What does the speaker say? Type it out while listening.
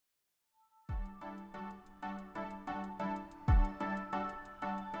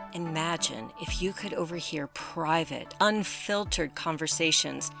Imagine if you could overhear private, unfiltered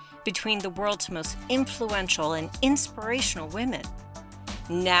conversations between the world's most influential and inspirational women.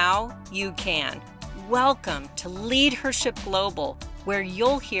 Now you can. Welcome to Leadership Global, where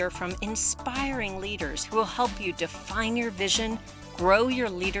you'll hear from inspiring leaders who will help you define your vision, grow your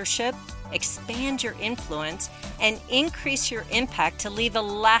leadership, expand your influence, and increase your impact to leave a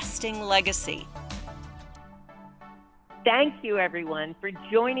lasting legacy. Thank you, everyone, for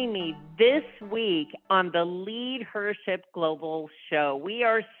joining me this week on the Leadership Global Show. We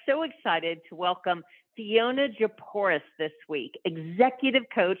are so excited to welcome Fiona Japoris this week, executive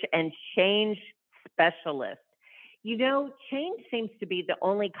coach and change specialist. You know, change seems to be the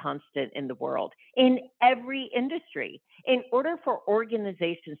only constant in the world, in every industry. In order for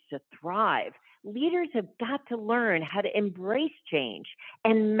organizations to thrive, leaders have got to learn how to embrace change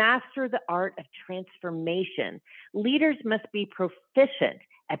and master the art of transformation. Leaders must be proficient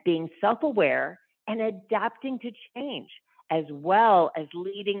at being self-aware and adapting to change, as well as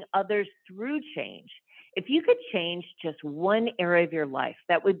leading others through change. If you could change just one area of your life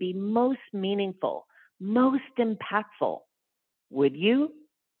that would be most meaningful, most impactful, would you?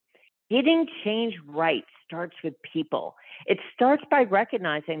 Getting change right starts with people. It starts by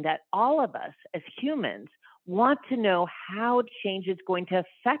recognizing that all of us as humans want to know how change is going to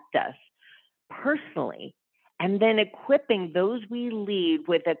affect us personally, and then equipping those we lead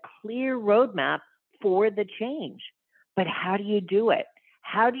with a clear roadmap for the change. But how do you do it?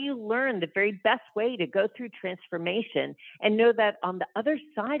 How do you learn the very best way to go through transformation and know that on the other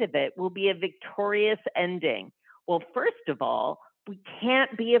side of it will be a victorious ending? Well, first of all, we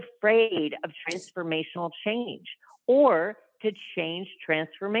can't be afraid of transformational change or to change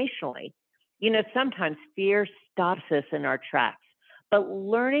transformationally. You know, sometimes fear stops us in our tracks, but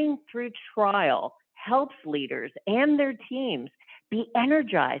learning through trial helps leaders and their teams be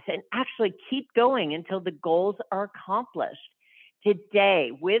energized and actually keep going until the goals are accomplished.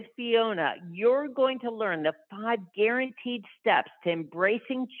 Today, with Fiona, you're going to learn the 5 guaranteed steps to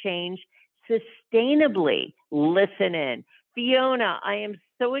embracing change sustainably. Listen in. Fiona, I am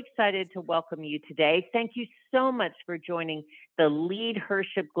so excited to welcome you today. Thank you so much for joining the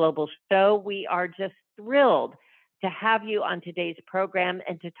Leadership Global Show. We are just thrilled to have you on today's program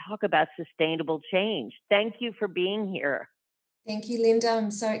and to talk about sustainable change. Thank you for being here. Thank you, Linda. I'm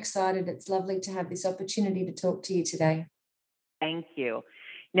so excited. It's lovely to have this opportunity to talk to you today. Thank you.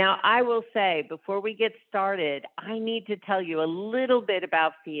 Now, I will say, before we get started, I need to tell you a little bit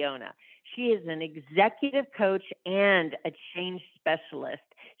about Fiona. She is an executive coach and a change specialist.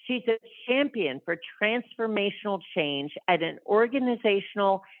 She's a champion for transformational change at an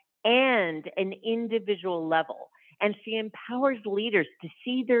organizational and an individual level. And she empowers leaders to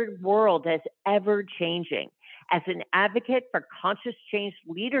see their world as ever changing. As an advocate for conscious change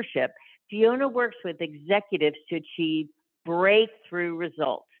leadership, Fiona works with executives to achieve breakthrough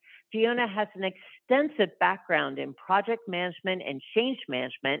results. Fiona has an extensive background in project management and change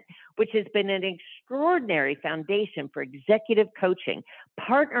management, which has been an extraordinary foundation for executive coaching,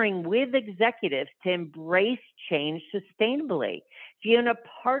 partnering with executives to embrace change sustainably. Fiona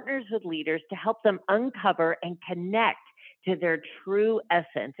partners with leaders to help them uncover and connect to their true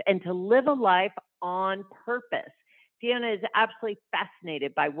essence and to live a life on purpose. Fiona is absolutely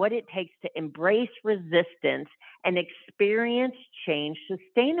fascinated by what it takes to embrace resistance and experience change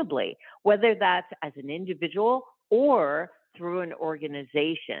sustainably, whether that's as an individual or through an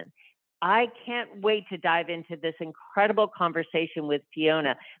organization. I can't wait to dive into this incredible conversation with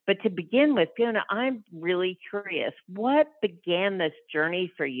Fiona. But to begin with, Fiona, I'm really curious. What began this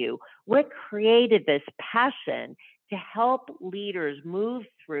journey for you? What created this passion to help leaders move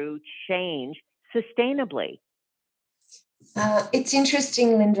through change sustainably? It's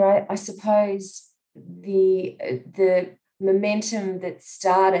interesting, Linda. I suppose the momentum that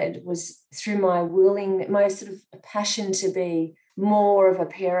started was through my sort of passion to be more of a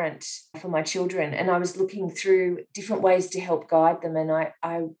parent for my children. And I was looking through different ways to help guide them. And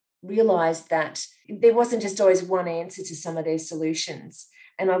I realized that there wasn't just always one answer to some of their solutions.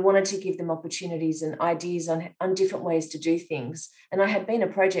 And I wanted to give them opportunities and ideas on different ways to do things. And I had been a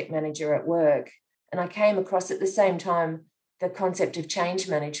project manager at work, and I came across at the same time the concept of change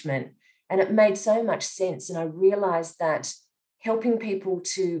management. And it made so much sense. And I realized that helping people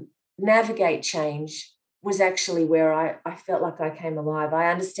to navigate change was actually where I felt like I came alive.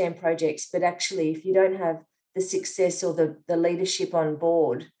 I understand projects, but actually, if you don't have the success or the leadership on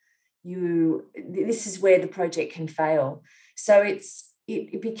board, this is where the project can fail. So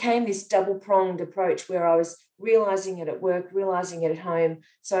it became this double-pronged approach where I was realizing it at work, realizing it at home.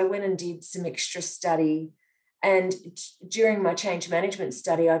 So I went and did some extra study. And during my change management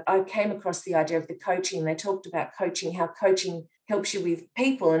study, I came across the idea of the coaching. They talked about coaching, how coaching helps you with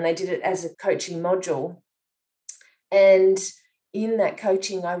people, and they did it as a coaching module. And in that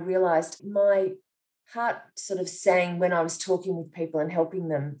coaching, I realized my heart sort of sang when I was talking with people and helping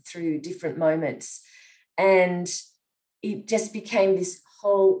them through different moments. And it just became this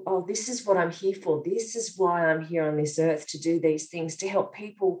whole, oh, this is what I'm here for. This is why I'm here on this earth, to do these things, to help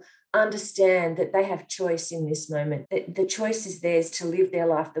people understand that they have choice in this moment, that the choice is theirs to live their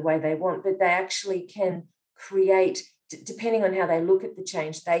life the way they want, but they actually can create, depending on how they look at the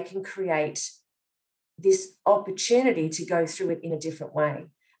change, they can create this opportunity to go through it in a different way.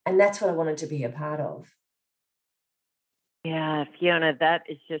 And that's what I wanted to be a part of. Yeah, Fiona, that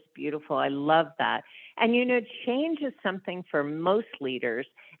is just beautiful. I love that. And, change is something for most leaders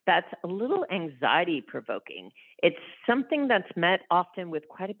that's a little anxiety provoking. It's something that's met often with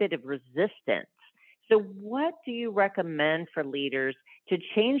quite a bit of resistance. So what do you recommend for leaders to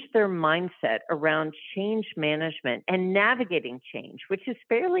change their mindset around change management and navigating change, which is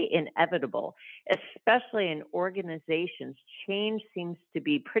fairly inevitable, especially in organizations? Change seems to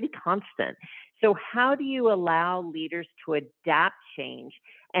be pretty constant. So how do you allow leaders to adapt change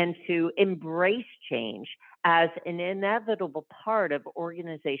and to embrace change as an inevitable part of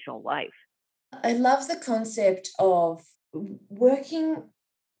organizational life? I love the concept of working,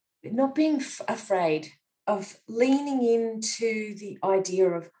 not being afraid of leaning into the idea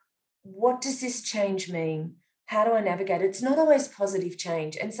of, what does this change mean? How do I navigate it? It's not always positive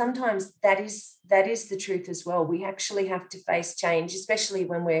change. And sometimes that is the truth as well. We actually have to face change, especially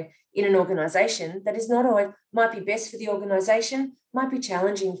when we're in an organization that is not always, might be best for the organization, might be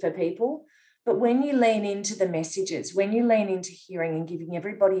challenging for people. But when you lean into the messages, when you lean into hearing and giving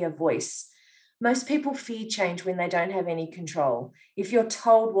everybody a voice, most people fear change when they don't have any control. If you're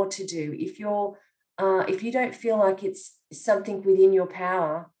told what to do, if you don't feel like it's something within your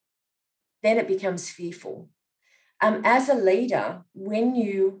power, then it becomes fearful. As a leader, when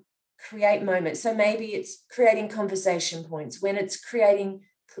you create moments, so maybe it's creating conversation points, when it's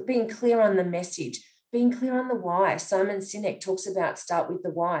being clear on the message, being clear on the why. Simon Sinek talks about start with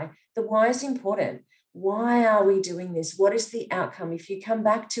the why. The why is important. Why are we doing this? What is the outcome? If you come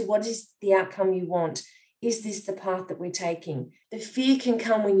back to what is the outcome you want, is this the path that we're taking? The fear can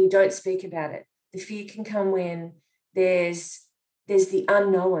come when you don't speak about it. The fear can come when there's the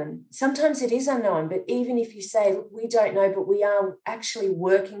unknown. Sometimes it is unknown, but even if you say, look, we don't know, but we are actually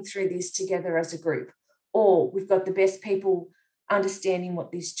working through this together as a group, or we've got the best people understanding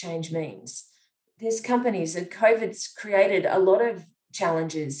what this change means. There's companies, and COVID's created a lot of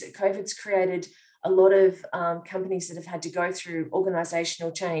challenges. COVID's created a lot of companies that have had to go through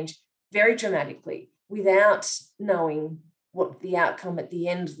organizational change very dramatically without knowing what the outcome at the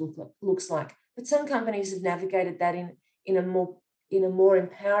end looks like. But some companies have navigated that in a more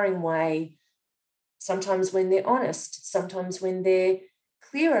empowering way, sometimes when they're honest, sometimes when they're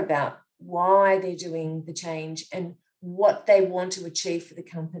clear about why they're doing the change and what they want to achieve for the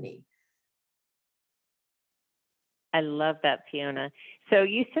company. I love that, Fiona. So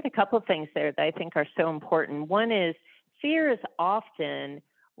you said a couple of things there that I think are so important. One is fear is often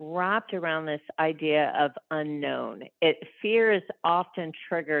wrapped around this idea of unknown. Fear is often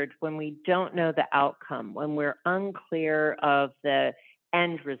triggered when we don't know the outcome, when we're unclear of the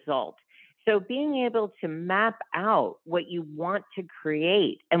end result. So being able to map out what you want to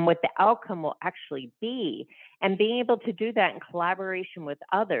create and what the outcome will actually be, and being able to do that in collaboration with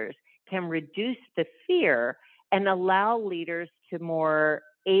others, can reduce the fear and allow leaders to more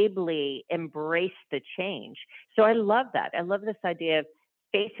ably embrace the change. So I love that. I love this idea of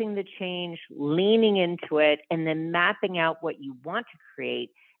facing the change, leaning into it, and then mapping out what you want to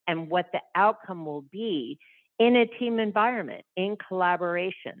create and what the outcome will be in a team environment, in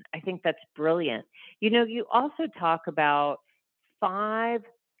collaboration. I think that's brilliant. You also talk about 5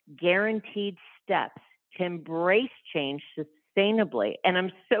 guaranteed steps to embrace change sustainably. And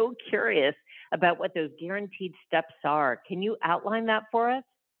I'm so curious about what those guaranteed steps are. Can you outline that for us?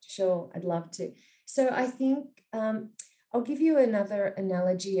 Sure, I'd love to. So I think I'll give you another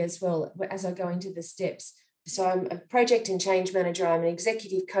analogy as well as I go into the steps. So I'm a project and change manager. I'm an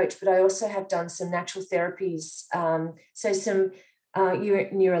executive coach, but I also have done some natural therapies, so some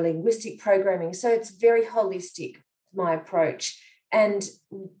neuro-linguistic programming. So it's very holistic, my approach. And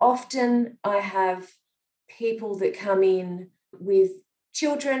often I have people that come in with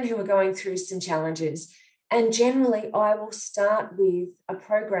children who are going through some challenges. And generally, I will start with a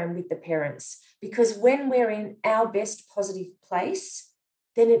program with the parents, because when we're in our best positive place,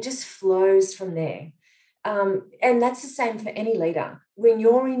 then it just flows from there. And that's the same for any leader. When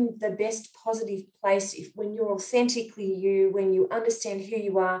you're in the best positive place, when you're authentically you, when you understand who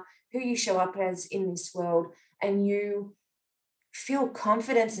you are, who you show up as in this world, and you feel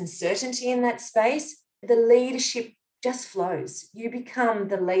confidence and certainty in that space, the leadership just flows. You become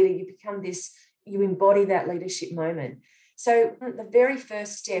the leader, you embody that leadership moment. So the very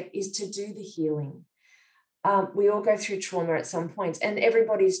first step is to do the healing. We all go through trauma at some point, and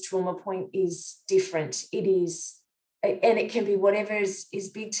everybody's trauma point is different. It is, and it can be whatever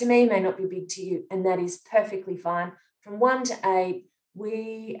is big to me, may not be big to you, and that is perfectly fine. From 1 to 8,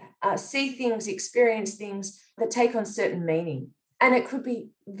 we see things, experience things that take on certain meaning. And it could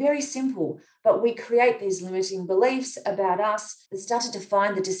be very simple, but we create these limiting beliefs about us that start to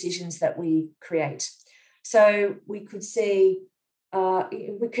define the decisions that we create. So we could see,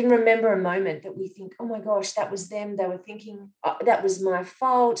 we can remember a moment that we think, oh my gosh, that was them. They were thinking, that was my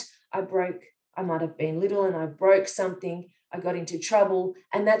fault. I might have been little and I broke something. I got into trouble,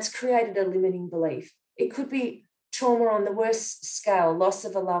 and that's created a limiting belief. It could be trauma on the worst scale, loss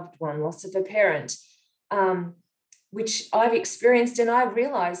of a loved one, loss of a parent, which I've experienced, and I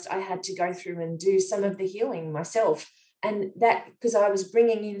realized I had to go through and do some of the healing myself. And that because I was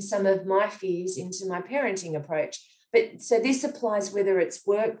bringing in some of my fears into my parenting approach. But so this applies whether it's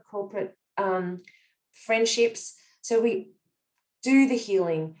work, corporate, friendships. So we do the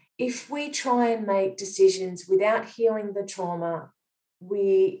healing. If we try and make decisions without healing the trauma,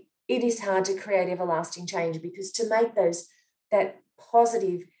 it is hard to create everlasting change, because to make that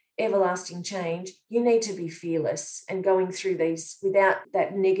positive everlasting change, you need to be fearless and going through these without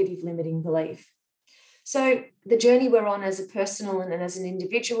that negative limiting belief. So the journey we're on as a personal and as an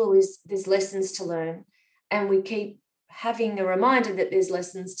individual is there's lessons to learn, and we keep having a reminder that there's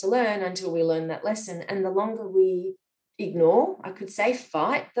lessons to learn until we learn that lesson. And the longer we ignore, I could say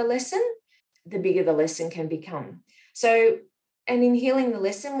fight the lesson, the bigger the lesson can become. So, and in healing the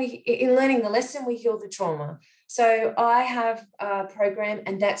lesson, in learning the lesson, we heal the trauma. So I have a program,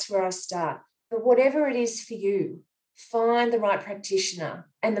 and that's where I start. But whatever it is for you, find the right practitioner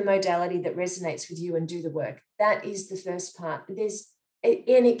and the modality that resonates with you and do the work. That is the first part. And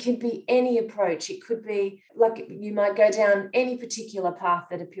it can be any approach. It could be like you might go down any particular path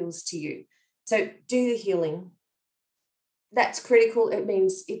that appeals to you. So do the healing. That's critical.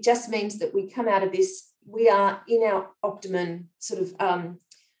 It just means that we come out of this, we are in our optimum sort of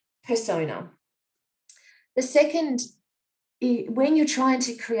persona. The second, when you're trying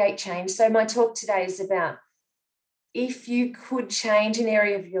to create change, so my talk today is about if you could change an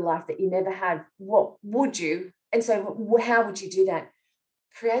area of your life that you never had, what would you? And so how would you do that?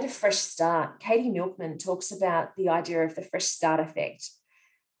 Create a fresh start. Katie Milkman talks about the idea of the fresh start effect.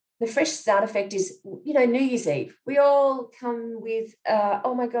 The fresh start effect is, New Year's Eve. We all come with,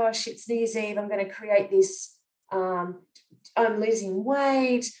 oh my gosh, it's New Year's Eve. I'm going to create this. I'm losing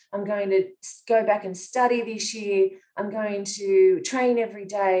weight. I'm going to go back and study this year. I'm going to train every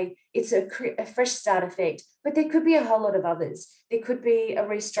day. It's a fresh start effect. But there could be a whole lot of others. There could be a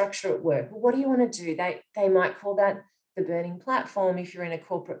restructure at work. What do you want to do? They might call that the burning platform if you're in a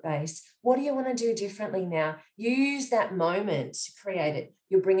corporate base. What do you want to do differently now? Use that moment to create it.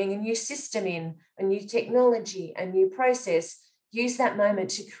 You're bringing a new system in, a new technology, a new process. Use that moment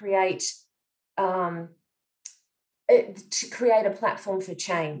to create a platform for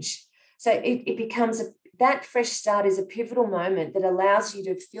change. So it becomes that fresh start is a pivotal moment that allows you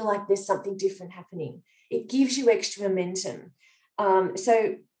to feel like there's something different happening. It gives you extra momentum.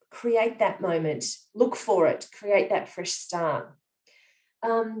 So create that moment, look for it, create that fresh start.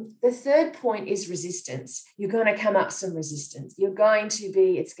 The third point is resistance. You're going to come up some resistance. You've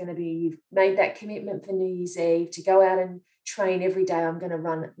made that commitment for New Year's Eve to go out and train every day. I'm going to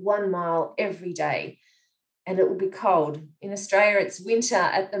run 1 mile every day. And it will be cold. In Australia, it's winter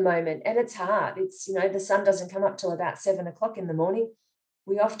at the moment, and it's hard. It's, the sun doesn't come up till about 7 o'clock in the morning.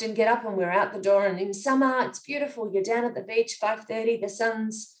 We often get up and we're out the door, and in summer, it's beautiful. You're down at the beach, 5:30, the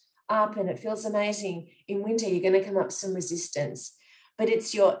sun's up and it feels amazing. In winter, you're going to come up some resistance, but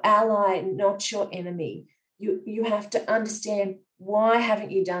it's your ally, not your enemy. You have to understand, why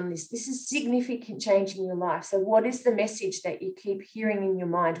haven't you done this? This is significant change in your life. So what is the message that you keep hearing in your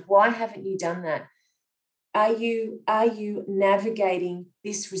mind? Why haven't you done that? Are you navigating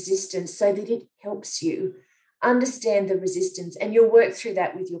this resistance so that it helps you understand the resistance? And you'll work through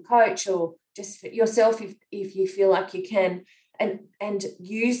that with your coach or just yourself if you feel like you can, and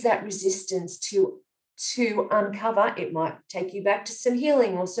use that resistance to uncover. It might take you back to some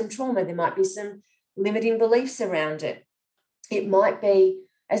healing or some trauma. There might be some limiting beliefs around it. It might be,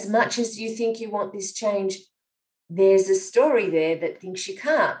 as much as you think you want this change, there's a story there that thinks you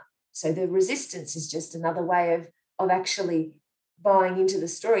can't. So the resistance is just another way of actually buying into the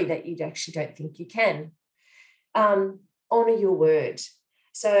story that you actually don't think you can. Honor your word.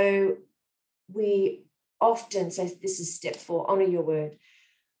 So we often say, this is step 4, honor your word.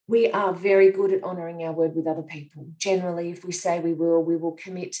 We are very good at honoring our word with other people. Generally, if we say we will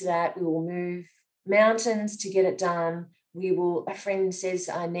commit to that. We will move mountains to get it done. A friend says,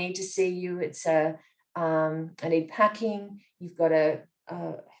 I need to see you. I need packing. You've got a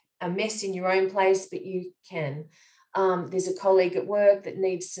mess in your own place, but you can. There's a colleague at work that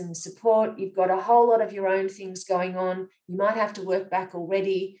needs some support. You've got a whole lot of your own things going on. You might have to work back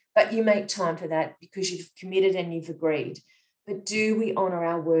already, but you make time for that because you've committed and you've agreed. But do we honour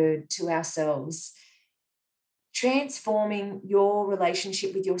our word to ourselves? Transforming your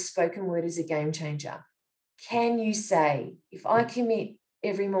relationship with your spoken word is a game changer. Can you say, if I commit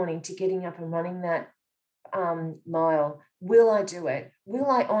every morning to getting up and running that mile, will I do it? Will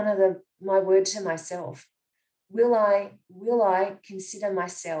I honour my word to myself? Will I consider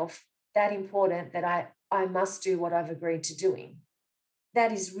myself that important that I must do what I've agreed to doing?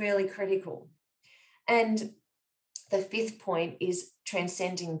 That is really critical. And the 5th point is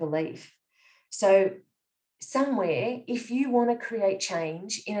transcending belief. So somewhere, if you want to create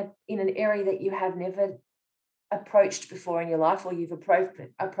change in an area that you have never approached before in your life, or you've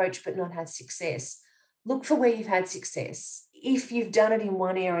approached but not had success, look for where you've had success. If you've done it in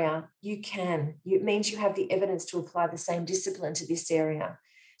one area, you can. It means you have the evidence to apply the same discipline to this area.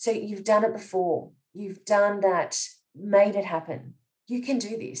 So you've done it before. You've done that, made it happen. You can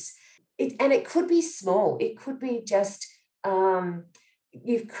do this. And it could be small. It could be just you've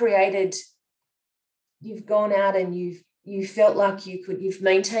gone out and you felt like you've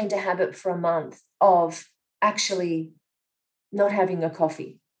maintained a habit for a month of actually not having a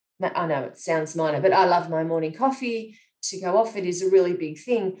coffee. I know it sounds minor, but I love my morning coffee. To go off it is a really big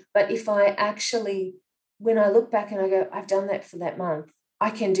thing. But if I actually, when I look back and I go, I've done that for that month, I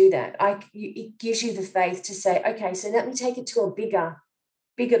can do that. It gives you the faith to say, okay, so let me take it to a bigger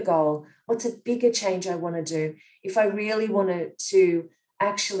goal. What's a bigger change I want to do? If I really wanted to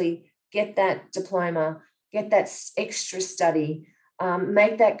actually get that diploma, get that extra study,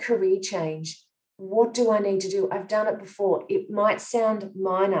 make that career change, what do I need to do? I've done it before. It might sound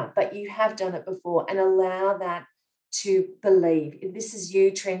minor, but you have done it before, and allow that to believe. This is you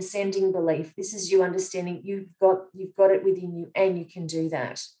transcending belief. This is you understanding you've got it within you and you can do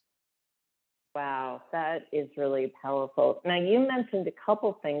that. Wow, that is really powerful. Now, you mentioned a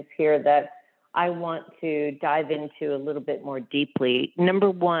couple things here that I want to dive into a little bit more deeply. Number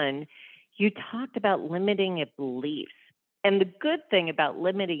one, you talked about limiting beliefs. And the good thing about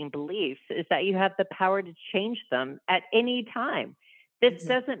limiting beliefs is that you have the power to change them at any time. This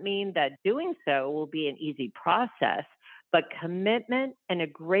doesn't mean that doing so will be an easy process, but commitment and a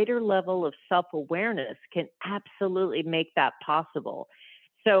greater level of self-awareness can absolutely make that possible.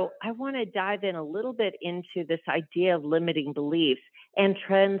 So I want to dive in a little bit into this idea of limiting beliefs and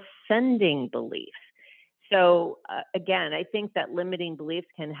transcending beliefs. So again, I think that limiting beliefs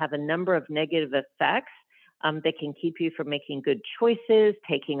can have a number of negative effects that can keep you from making good choices,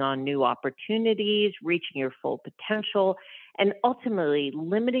 taking on new opportunities, reaching your full potential. And ultimately,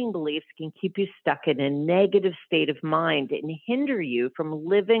 limiting beliefs can keep you stuck in a negative state of mind and hinder you from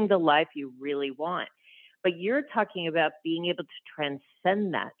living the life you really want. But you're talking about being able to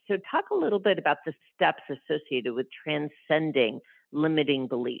transcend that. So talk a little bit about the steps associated with transcending limiting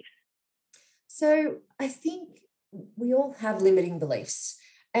beliefs. So I think we all have limiting beliefs,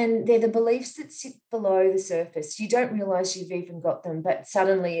 and they're the beliefs that sit below the surface. You don't realize you've even got them, but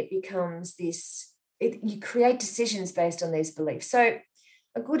suddenly it becomes you create decisions based on these beliefs. So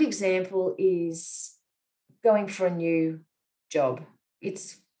a good example is going for a new job.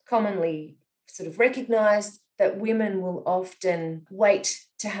 It's commonly sort of recognized that women will often wait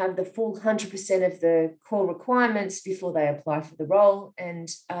to have the full 100% of the core requirements before they apply for the role. And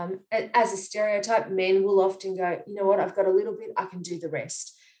as a stereotype, men will often go, you know what, I've got a little bit, I can do the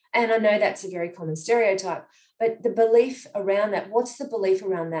rest. And I know that's a very common stereotype, but the belief around that, what's the belief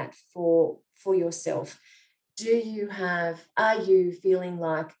around that for yourself? Are you feeling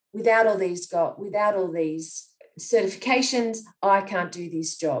like without all these certifications, I can't do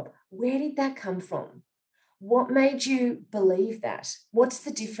this job? Where did that come from? What made you believe that? What's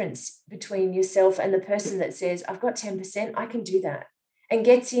the difference between yourself and the person that says, I've got 10%, I can do that, and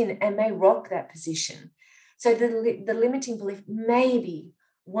gets in and may rock that position? So the limiting belief, maybe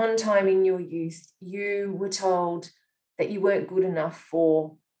one time in your youth, you were told that you weren't good enough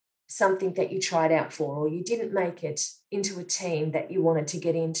for something that you tried out for, or you didn't make it into a team that you wanted to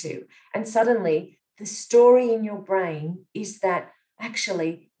get into. And suddenly the story in your brain is that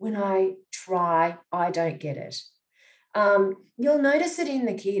actually, when I try, I don't get it. You'll notice it in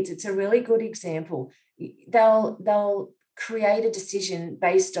the kids. It's a really good example. They'll create a decision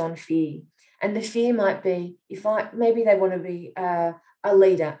based on fear, and the fear might be maybe they want to be a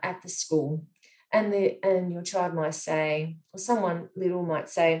leader at the school, and your child might say, or someone little might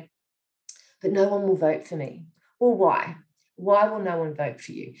say, but no one will vote for me. Well, why? Why will no one vote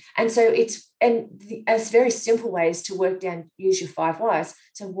for you? And so it's very simple ways to work down, use your 5 whys.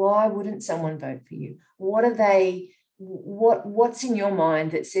 So why wouldn't someone vote for you? What's in your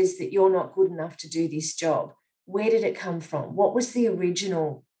mind that says that you're not good enough to do this job? Where did it come from? What was the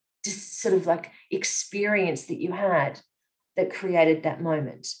original sort of like experience that you had that created that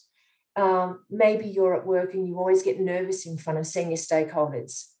moment? Maybe you're at work and you always get nervous in front of senior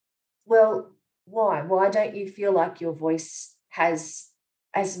stakeholders. Well, why? Why don't you feel like your voice has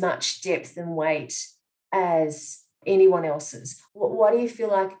as much depth and weight as anyone else's? Why do you feel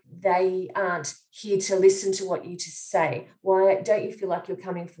like they aren't here to listen to what you to say? Why don't you feel like you're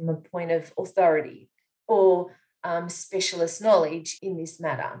coming from a point of authority or specialist knowledge in this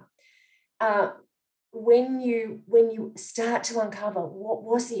matter? When you start to uncover what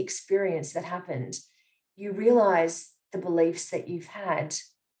was the experience that happened, you realize the beliefs that you've had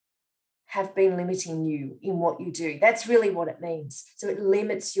have been limiting you in what you do. That's really what it means. So it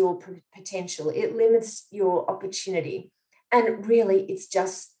limits your potential, it limits your opportunity. And really, it's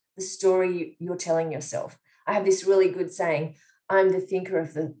just the story you're telling yourself. I have this really good saying, I'm the thinker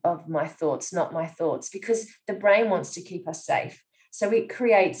of my thoughts, not my thoughts, because the brain wants to keep us safe. So it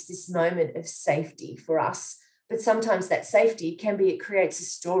creates this moment of safety for us. But sometimes that safety it creates a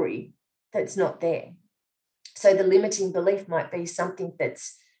story that's not there. So the limiting belief might be something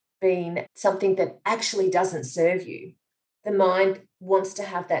that's been something that actually doesn't serve you. The mind wants to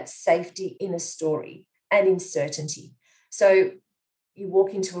have that safety in a story and in certainty. So you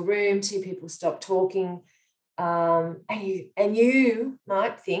walk into a room, 2 people stop talking, and you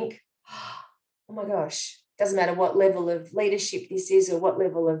might think, oh my gosh, doesn't matter what level of leadership this is or what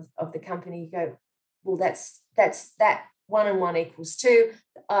level of the company, you go, well, that's that 1 and 1 equals 2.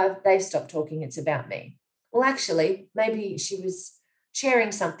 They've stopped talking. It's about me. Well, actually, maybe she was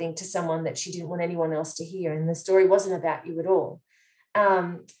sharing something to someone that she didn't want anyone else to hear, and the story wasn't about you at all.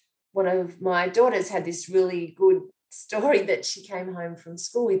 One of my daughters had this really good story that she came home from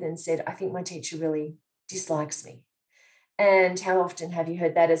school with and said, I think my teacher really dislikes me. And how often have you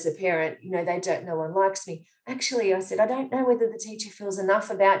heard that as a parent? They don't, no one likes me. Actually, I said, I don't know whether the teacher feels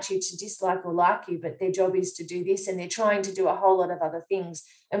enough about you to dislike or like you, but their job is to do this, and they're trying to do a whole lot of other things.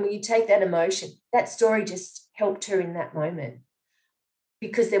 And when you take that emotion, that story just helped her in that moment,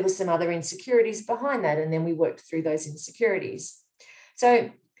 because there were some other insecurities behind that. And then we worked through those insecurities.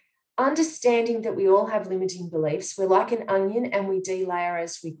 So understanding that we all have limiting beliefs, we're like an onion and we delayer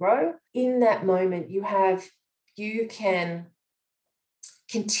as we grow. In that moment, you can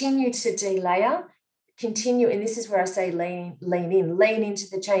continue to delayer, and this is where I say lean into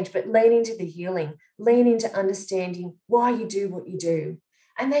the change, but lean into the healing, lean into understanding why you do what you do.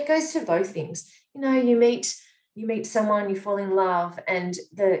 And that goes for both things. You meet someone, you fall in love, and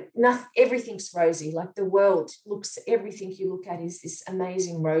everything's rosy. Like the world everything you look at is this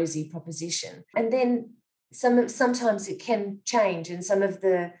amazing rosy proposition. And then sometimes it can change, and some of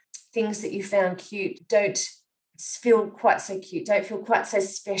the things that you found cute don't feel quite so cute, don't feel quite so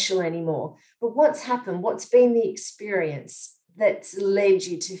special anymore. But what's happened? What's been the experience that's led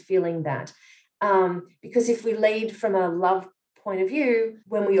you to feeling that? Because if we lead from a love point of view,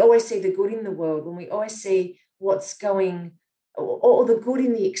 when we always see the good in the world, when we always see what's going, or the good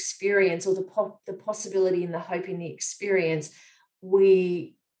in the experience, or the possibility and the hope in the experience,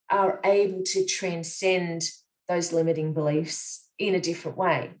 we are able to transcend those limiting beliefs in a different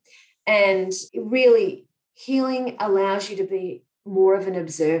way. And really, healing allows you to be more of an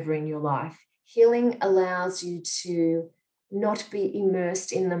observer in your life. Healing allows you to not be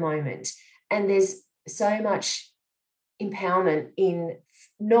immersed in the moment. And there's so much empowerment in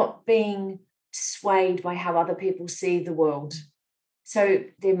not being swayed by how other people see the world. So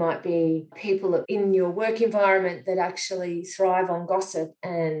there might be people in your work environment that actually thrive on gossip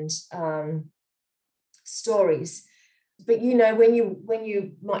and stories. But when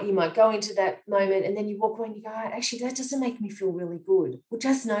you might go into that moment and then you walk away and you go, actually, that doesn't make me feel really good. Well,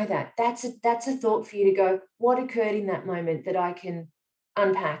 just know that that's a thought for you to go, what occurred in that moment that I can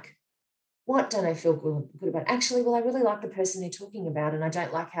unpack? What don't I feel good about? Actually, well, I really like the person they're talking about, and I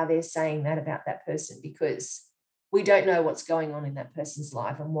don't like how they're saying that about that person, because we don't know what's going on in that person's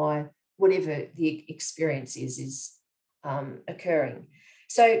life and why whatever the experience is occurring.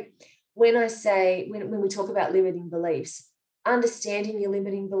 So when we talk about limiting beliefs, understanding your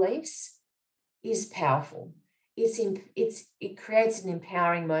limiting beliefs is powerful. It creates an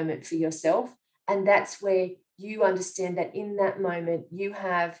empowering moment for yourself. And that's where you understand that in that moment, you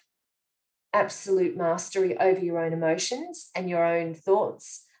have absolute mastery over your own emotions and your own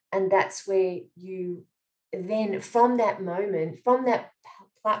thoughts. And that's where you then, from that moment, from that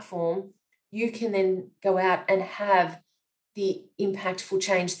platform, you can then go out and have the impactful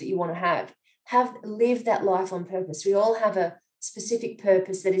change that you want to live that life on purpose. We all have a specific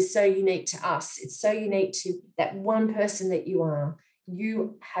purpose that is so unique to us. It's so unique to that one person that you are.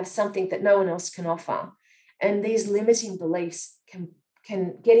 You have something that no one else can offer. And these limiting beliefs can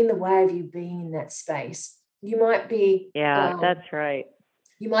get in the way of you being in that space. You might be that's right.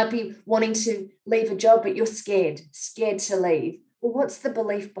 You might be wanting to leave a job, but you're scared to leave. Well, what's the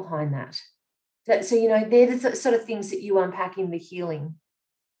belief behind that? So they're the sort of things that you unpack in the healing.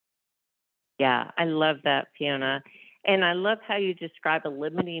 Yeah, I love that, Fiona. And I love how you describe a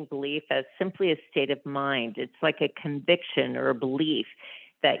limiting belief as simply a state of mind. It's like a conviction or a belief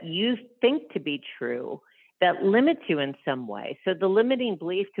that you think to be true that limits you in some way. So the limiting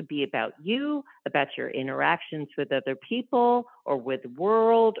belief could be about you, about your interactions with other people or with the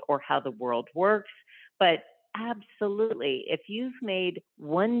world or how the world works. But absolutely, if you've made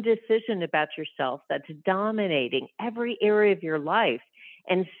one decision about yourself that's dominating every area of your life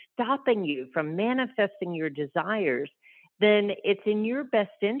and stopping you from manifesting your desires, then it's in your best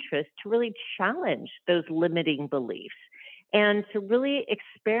interest to really challenge those limiting beliefs and to really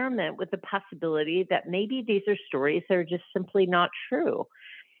experiment with the possibility that maybe these are stories that are just simply not true.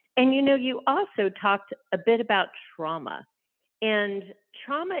 And you also talked a bit about trauma. And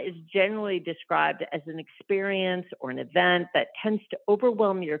trauma is generally described as an experience or an event that tends to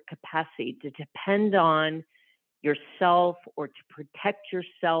overwhelm your capacity to depend on yourself or to protect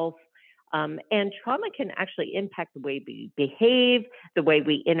yourself. And trauma can actually impact the way we behave, the way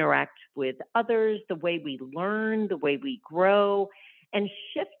we interact with others, the way we learn, the way we grow, and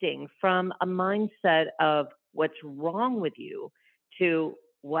shifting from a mindset of what's wrong with you to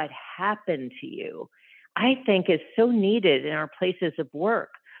what happened to you, I think is so needed in our places of work,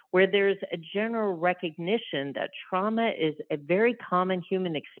 where there's a general recognition that trauma is a very common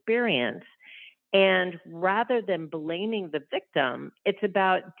human experience. And rather than blaming the victim, it's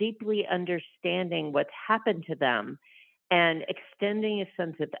about deeply understanding what's happened to them and extending a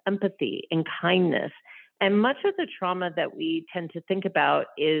sense of empathy and kindness. And much of the trauma that we tend to think about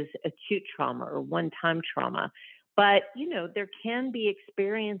is acute trauma or one-time trauma. But, there can be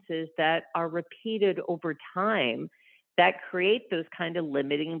experiences that are repeated over time that create those kind of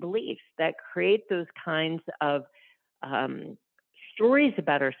limiting beliefs, that create those kinds of stories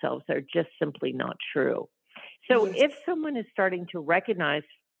about ourselves that are just simply not true. So if someone is starting to recognize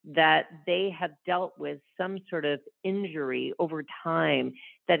that they have dealt with some sort of injury over time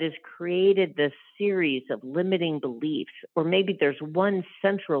that has created this series of limiting beliefs, or maybe there's one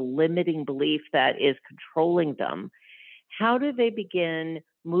central limiting belief that is controlling them, how do they begin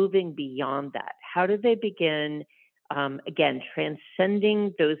moving beyond that? How do they begin, again,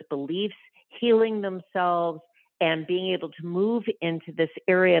 transcending those beliefs, healing themselves, and being able to move into this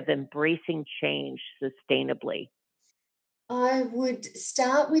area of embracing change sustainably? I would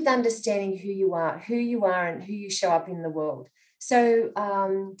start with understanding who you are and who you show up in the world. So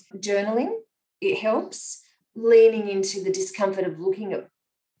journaling, it helps. Leaning into the discomfort of looking at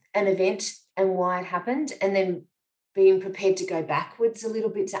an event and why it happened, and then being prepared to go backwards a little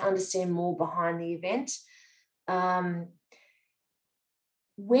bit to understand more behind the event.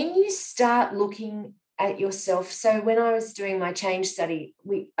 When you start looking at yourself. So when I was doing my change study,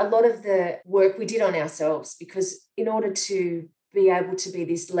 a lot of the work we did on ourselves, because in order to be able to be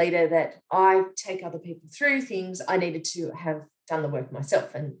this leader that I take other people through things, I needed to have done the work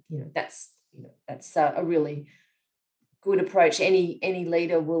myself. And that's a really good approach. Any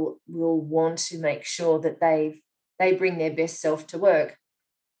leader will want to make sure that they bring their best self to work.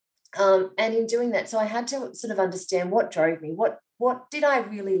 And in doing that, so I had to sort of understand what drove me, what did I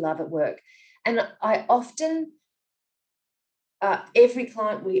really love at work. And I often, every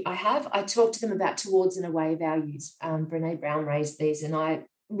client I talk to them about towards and away values. Brene Brown raised these, and I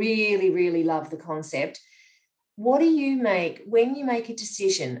really, really love the concept. What do you make when you make a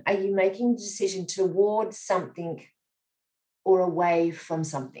decision? Are you making a decision towards something or away from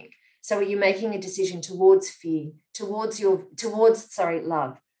something? So are you making a decision towards fear, towards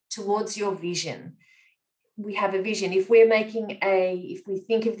love, towards your vision? We have a vision. If we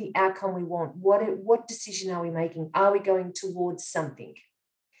think of the outcome we want, what decision are we making? Are we going towards something?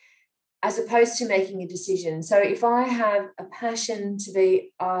 As opposed to making a decision. So if I have a passion to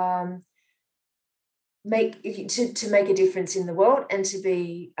be make a difference in the world, and to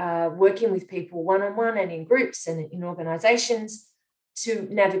be working with people one-on-one and in groups and in organizations to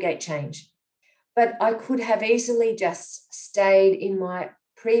navigate change. But I could have easily just stayed in my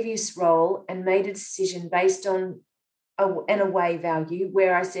previous role and made a decision based on an away value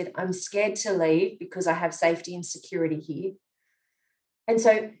where I said, I'm scared to leave because I have safety and security here. And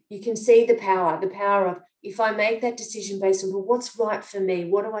so you can see the power of, if I make that decision based on, well, what's right for me?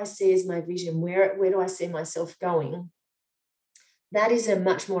 What do I see as my vision? Where do I see myself going? That is a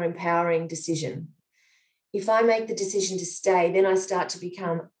much more empowering decision. If I make the decision to stay, then I start to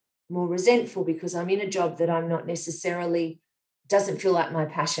become more resentful because I'm in a job that I'm not necessarily, doesn't feel like my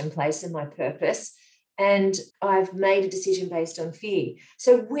passion place and my purpose. And I've made a decision based on fear.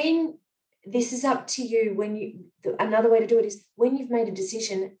 So when this is up to you, another way to do it is when you've made a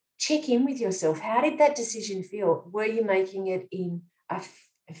decision, check in with yourself. How did that decision feel? Were you making it in a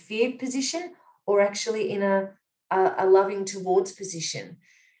fear position or actually in a loving towards position?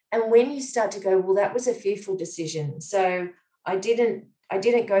 And when you start to go, well, that was a fearful decision. So I didn't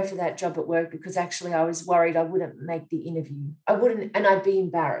go for that job at work because actually I was worried I wouldn't make the interview. And I'd be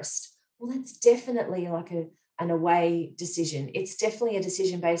embarrassed. Well, that's definitely like an away decision. It's definitely a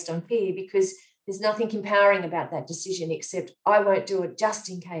decision based on fear because there's nothing empowering about that decision except I won't do it just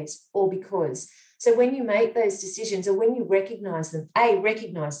in case or because. So when you make those decisions or when you recognize them,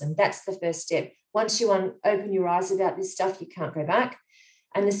 that's the first step. Once you open your eyes about this stuff, you can't go back.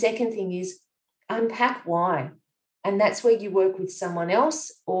 And the second thing is unpack why. And that's where you work with someone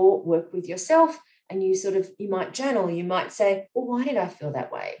else or work with yourself. And you might journal. You might say, well, why did I feel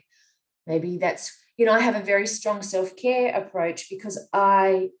that way? Maybe that's, I have a very strong self-care approach because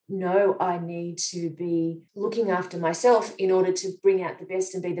I know I need to be looking after myself in order to bring out the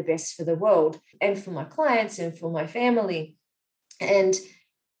best and be the best for the world and for my clients and for my family. And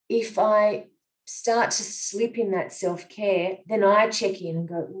if I start to slip in that self-care, then I check in and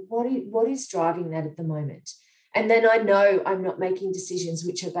go, what is driving that at the moment? And then I know I'm not making decisions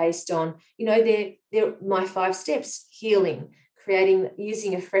which are based on, they're my 5 steps: healing,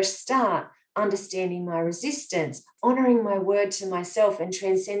 using a fresh start, understanding my resistance, honoring my word to myself, and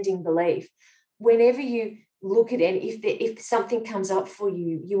transcending belief. Whenever you look at it, if something comes up for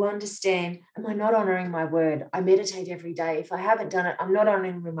you, you understand, am I not honoring my word? I meditate every day. If I haven't done it, I'm not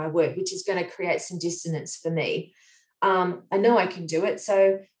honoring my word, which is going to create some dissonance for me. I know I can do it.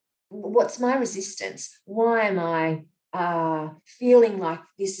 So what's my resistance? Why am I feeling like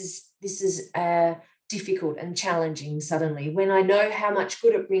this is difficult and challenging suddenly when I know how much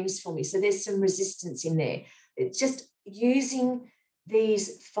good it brings for me? So there's some resistance in there. It's just using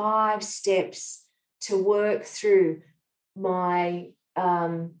these 5 steps to work through my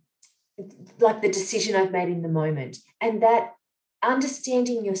like the decision I've made in the moment. And that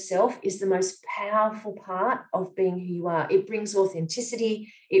understanding yourself is the most powerful part of being who you are. It brings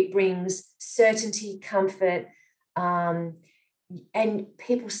authenticity, it brings certainty, comfort, and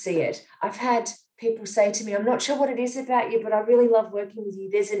people see it. I've had people say to me, I'm not sure what it is about you, but I really love working with you.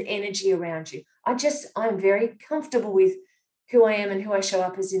 There's an energy around you. I'm very comfortable with who I am and who I show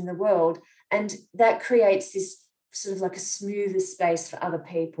up as in the world. And that creates this sort of like a smoother space for other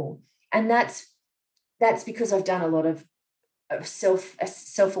people. And that's because I've done a lot of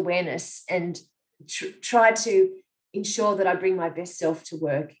self-awareness and try to ensure that I bring my best self to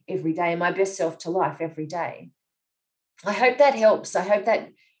work every day and my best self to life every day. I hope that helps. I hope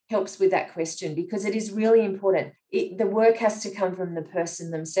that helps with that question because it is really important. The work has to come from the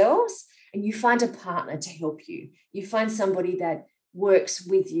person themselves, and you find a partner to help you. You find somebody that works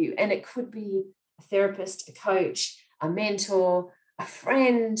with you, and it could be a therapist, a coach, a mentor, a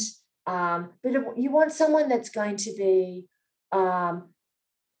friend, but you want someone that's going to be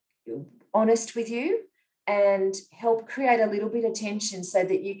honest with you and help create a little bit of tension so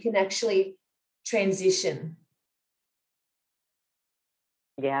that you can actually transition.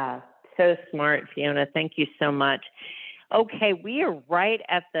 Yeah, so smart, Fiona. Thank you so much. Okay, we are right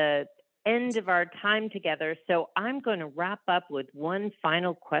at the end of our time together, so I'm going to wrap up with one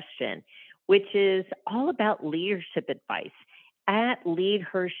final question, which is all about leadership advice. At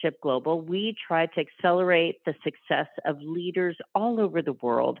Leadership Global, we try to accelerate the success of leaders all over the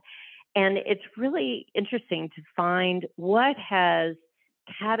world. And it's really interesting to find what has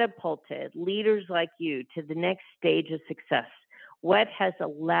catapulted leaders like you to the next stage of success. What has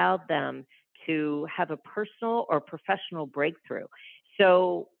allowed them to have a personal or professional breakthrough?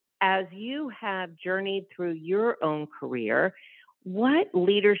 So as you have journeyed through your own career, what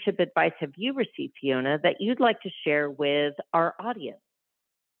leadership advice have you received, Fiona, that you'd like to share with our audience?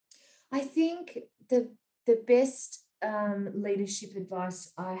 I think the best leadership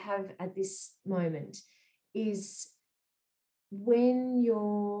advice I have at this moment is being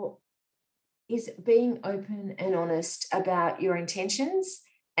open and honest about your intentions,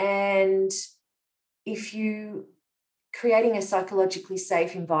 and if you creating a psychologically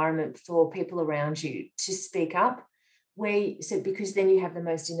safe environment for people around you to speak up, because then you have the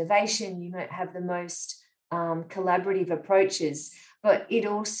most innovation, you might have the most collaborative approaches, but it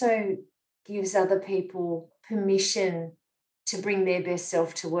also gives other people permission to bring their best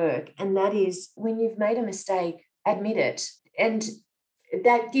self to work. And that is, when you've made a mistake, admit it. And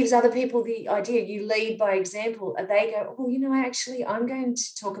that gives other people the idea. You lead by example, and they go, well, actually, I'm going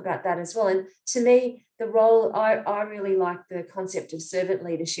to talk about that as well. And to me, the role, I really like the concept of servant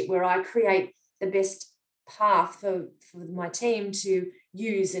leadership, where I create the best path for my team to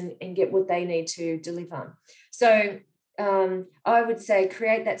use and get what they need to deliver. So I would say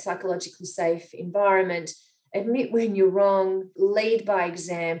create that psychologically safe environment, admit when you're wrong, lead by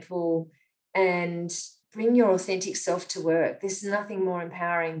example, and bring your authentic self to work. There's nothing more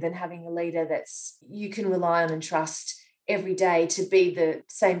empowering than having a leader you can rely on and trust every day to be the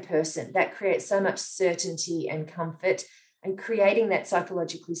same person. That creates so much certainty and comfort. And creating that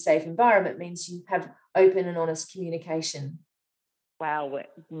psychologically safe environment means you have open and honest communication. Wow,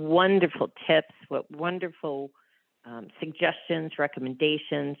 what wonderful tips, what wonderful suggestions,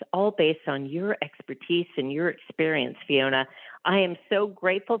 recommendations, all based on your expertise and your experience, Fiona. I am so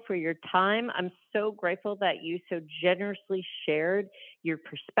grateful for your time. I'm so grateful that you so generously shared your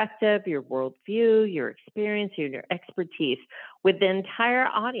perspective, your worldview, your experience, your expertise with the entire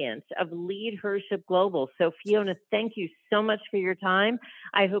audience of Leadership Global. So Fiona, thank you so much for your time.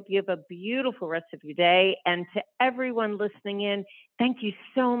 I hope you have a beautiful rest of your day. And to everyone listening in, thank you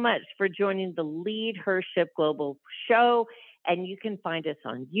so much for joining the Leadership Global show. And you can find us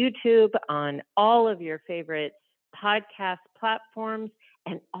on YouTube, on all of your favorite podcast platforms,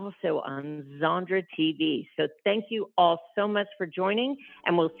 and also on Zondra TV. So thank you all so much for joining,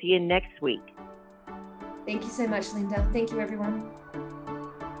 and we'll see you next week. Thank you so much, Linda. Thank you, everyone.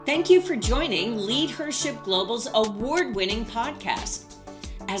 Thank you for joining Leadership Global's award-winning podcast.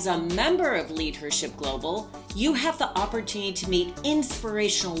 As a member of Leadership Global, you have the opportunity to meet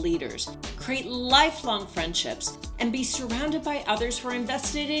inspirational leaders, create lifelong friendships, and be surrounded by others who are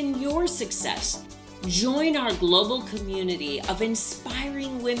invested in your success. Join our global community of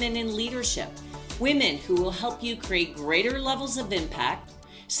inspiring women in leadership, women who will help you create greater levels of impact,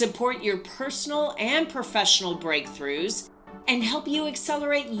 support your personal and professional breakthroughs, and help you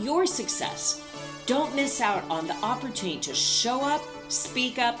accelerate your success. Don't miss out on the opportunity to show up,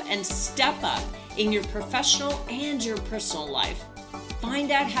 speak up, and step up in your professional and your personal life.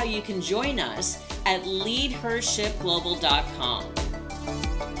 Find out how you can join us at leadhershipglobal.com.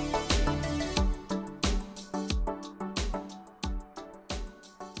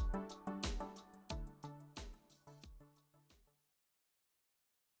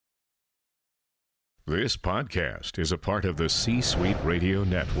 This podcast is a part of the C-Suite Radio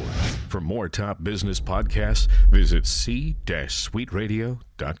Network. For more top business podcasts, visit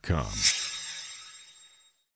c-suiteradio.com.